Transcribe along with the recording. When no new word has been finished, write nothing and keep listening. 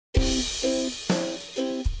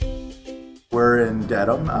We're in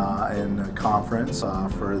Dedham in a conference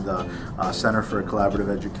for the Center for Collaborative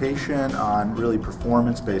Education on really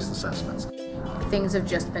performance-based assessments. Things have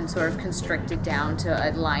just been sort of constricted down to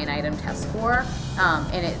a line item test score,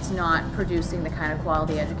 and it's not producing the kind of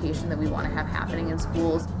quality education that we want to have happening in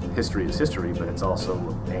schools. History is history, but it's also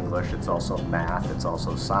English, it's also math, it's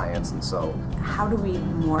also science, and so how do we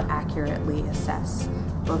more accurately assess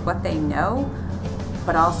both what they know,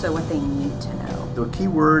 but also what they need to know? The key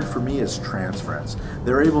word for me is transference.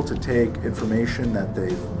 They're able to take information that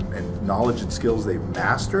and knowledge and skills they've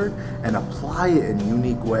mastered and apply it in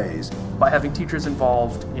unique ways. By having teachers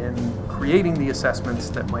involved in creating the assessments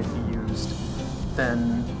that might be used,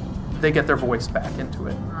 then they get their voice back into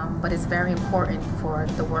it. But it's very important for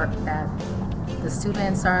the work that the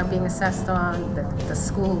students are being assessed on, the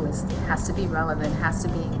school has to be relevant, has to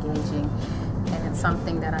be engaging, and it's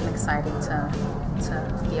something that I'm excited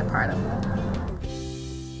to be a part of.